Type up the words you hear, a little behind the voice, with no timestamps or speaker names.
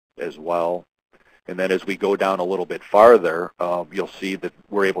as well. And then as we go down a little bit farther, you'll see that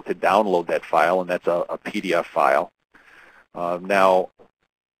we're able to download that file, and that's a PDF file. Now,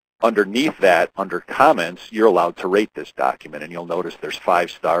 underneath that, under comments, you're allowed to rate this document, and you'll notice there's 5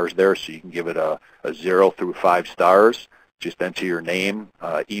 stars there, so you can give it a 0 through 5 stars. Just enter your name,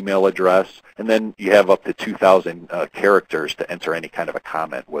 email address, and then you have up to 2,000 characters to enter any kind of a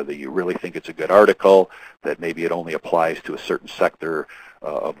comment, whether you really think it's a good article, that maybe it only applies to a certain sector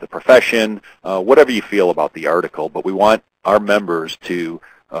of the profession, whatever you feel about the article. But we want our members to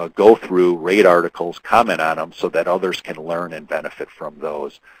go through, rate articles, comment on them so that others can learn and benefit from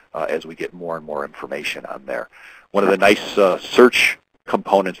those as we get more and more information on there. One of the nice search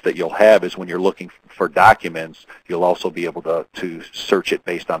components that you'll have is when you're looking for documents, you'll also be able to search it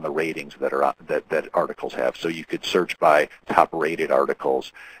based on the ratings that are that articles have. So you could search by top-rated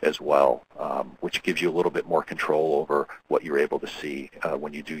articles as well, which gives you a little bit more control over what you're able to see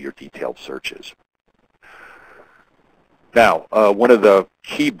when you do your detailed searches. Now, one of the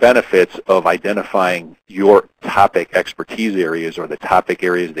key benefits of identifying your topic expertise areas or the topic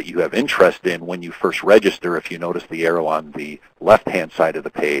areas that you have interest in when you first register, if you notice the arrow on the left-hand side of the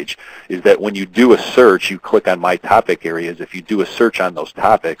page, is that when you do a search, you click on My Topic Areas. If you do a search on those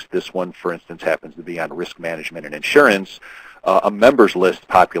topics, this one, for instance, happens to be on risk management and insurance, a members list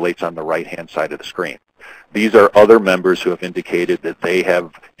populates on the right-hand side of the screen. These are other members who have indicated that they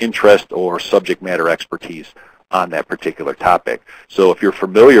have interest or subject matter expertise on that particular topic. So if you're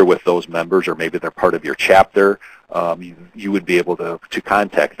familiar with those members, or maybe they're part of your chapter, you would be able to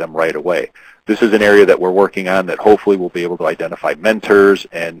contact them right away. This is an area that we're working on that hopefully we'll be able to identify mentors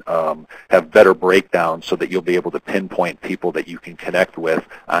and have better breakdowns so that you'll be able to pinpoint people that you can connect with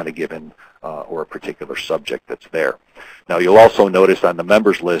on a given or a particular subject that's there. Now, you'll also notice on the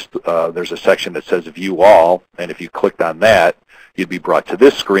members list there's a section that says View All, and if you clicked on that, you'd be brought to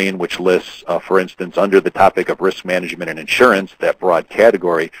this screen, which lists, for instance, under the topic of risk management and insurance, that broad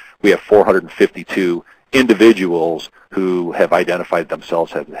category, we have 452 individuals who have identified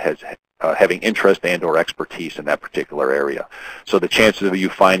themselves as having interest and or expertise in that particular area. So the chances of you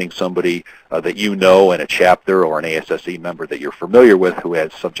finding somebody that you know in a chapter or an ASSE member that you're familiar with who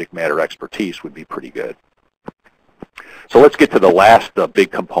has subject matter expertise would be pretty good. So let's get to the last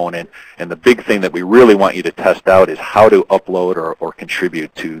big component, and the big thing that we really want you to test out is how to upload or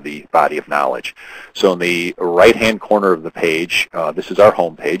contribute to the body of knowledge. So in the right-hand corner of the page, this is our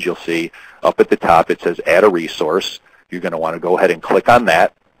home page. You'll see up at the top it says Add a Resource. You're going to want to go ahead and click on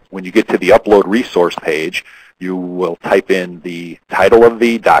that. When you get to the Upload Resource page, you will type in the title of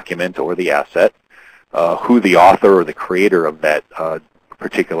the document or the asset, who the author or the creator of that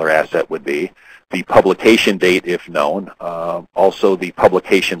particular asset would be, the publication date if known, also the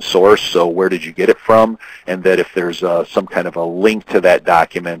publication source, so where did you get it from, and that if there's some kind of a link to that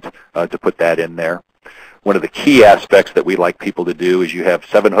document to put that in there. One of the key aspects that we like people to do is you have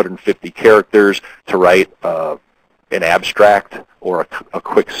 750 characters to write an abstract or a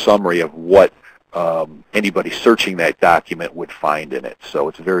quick summary of what anybody searching that document would find in it. So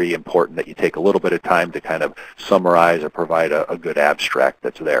it's very important that you take a little bit of time to kind of summarize or provide a good abstract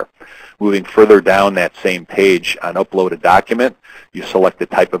that's there. Moving further down that same page on Upload a Document, you select the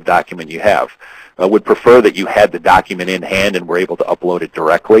type of document you have. I would prefer that you had the document in hand and were able to upload it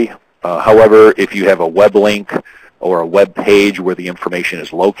directly. However, if you have a web link or a web page where the information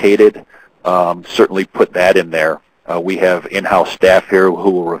is located, certainly put that in there. We have in-house staff here who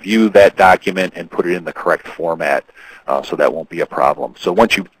will review that document and put it in the correct format, so that won't be a problem. So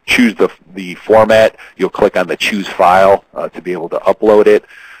once you choose the format, you'll click on the Choose File to be able to upload it.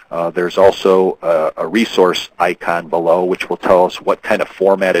 There's also a resource icon below which will tell us what kind of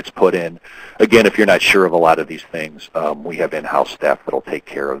format it's put in. Again, if you're not sure of a lot of these things, we have in-house staff that will take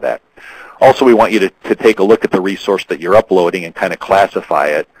care of that. Also, we want you to take a look at the resource that you're uploading and kind of classify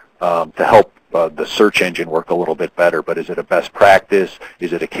it to help the search engine work a little bit better. But is it a best practice?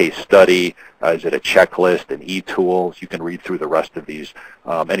 Is it a case study? Is it a checklist, an e-tools? You can read through the rest of these,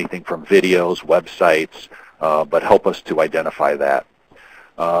 anything from videos, websites, but help us to identify that.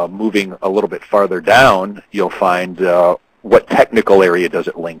 Moving a little bit farther down, you'll find what technical area does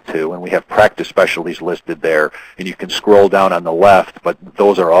it link to, and we have practice specialties listed there, and you can scroll down on the left, but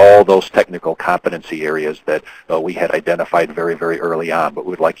those are all those technical competency areas that we had identified very, very early on, but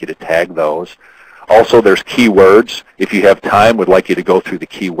we'd like you to tag those. Also, there's keywords. If you have time, we'd like you to go through the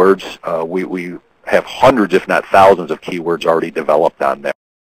keywords. We have hundreds, if not thousands, of keywords already developed on there.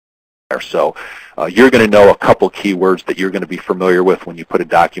 So you're going to know a couple keywords that you're going to be familiar with when you put a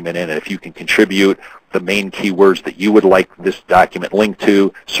document in, and if you can contribute the main keywords that you would like this document linked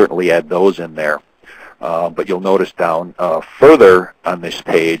to, certainly add those in there. But you'll notice down further on this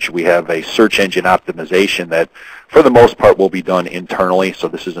page, we have a search engine optimization that, for the most part, will be done internally, so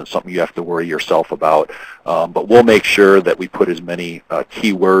this isn't something you have to worry yourself about. But we'll make sure that we put as many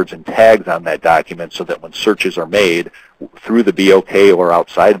keywords and tags on that document so that when searches are made through the BOK or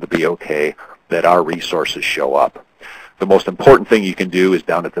outside of the BOK, that our resources show up. The most important thing you can do is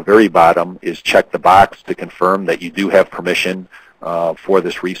down at the very bottom is check the box to confirm that you do have permission for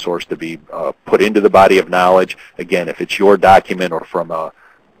this resource to be put into the body of knowledge. Again, if it's your document or from a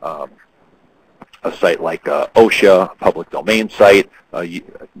site like OSHA, public domain site,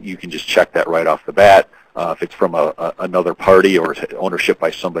 you can just check that right off the bat. If it's from another party or ownership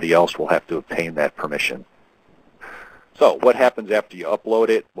by somebody else, we'll have to obtain that permission. So what happens after you upload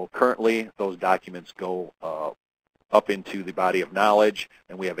it? Well, currently those documents go up into the body of knowledge,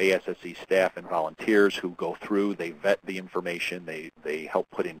 and we have ASSE staff and volunteers who go through, they vet the information, they help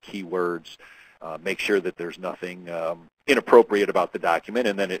put in keywords, make sure that there's nothing inappropriate about the document,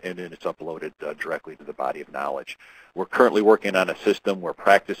 and then it's uploaded directly to the body of knowledge. We're currently working on a system where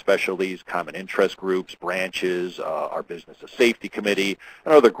practice specialties, common interest groups, branches, our business and safety committee,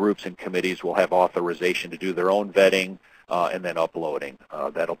 and other groups and committees will have authorization to do their own vetting and then uploading.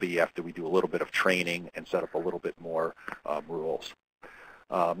 That'll be after we do a little bit of training and set up a little bit more rules.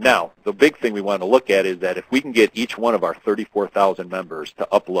 Now, the big thing we want to look at is that if we can get each one of our 34,000 members to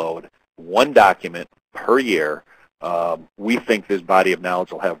upload one document per year, we think this body of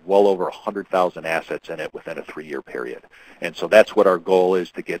knowledge will have well over 100,000 assets in it within a 3-year period. And so that's what our goal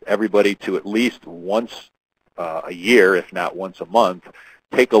is, to get everybody to at least once a year, if not once a month,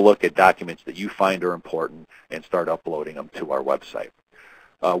 take a look at documents that you find are important and start uploading them to our website.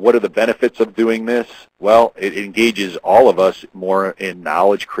 What are the benefits of doing this? Well, it engages all of us more in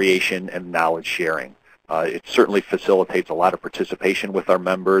knowledge creation and knowledge sharing. It certainly facilitates a lot of participation with our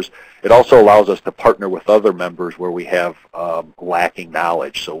members. It also allows us to partner with other members where we have lacking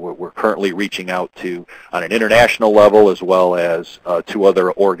knowledge. So we're currently reaching out to, on an international level, as well as to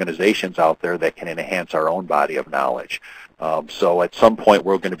other organizations out there that can enhance our own body of knowledge. So at some point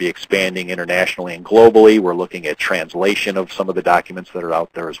we're going to be expanding internationally and globally. We're looking at translation of some of the documents that are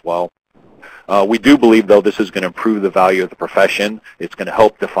out there as well. We do believe, though, this is going to improve the value of the profession. It's going to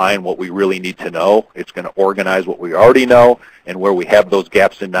help define what we really need to know. It's going to organize what we already know, and where we have those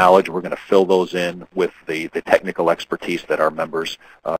gaps in knowledge, we're going to fill those in with the technical expertise that our members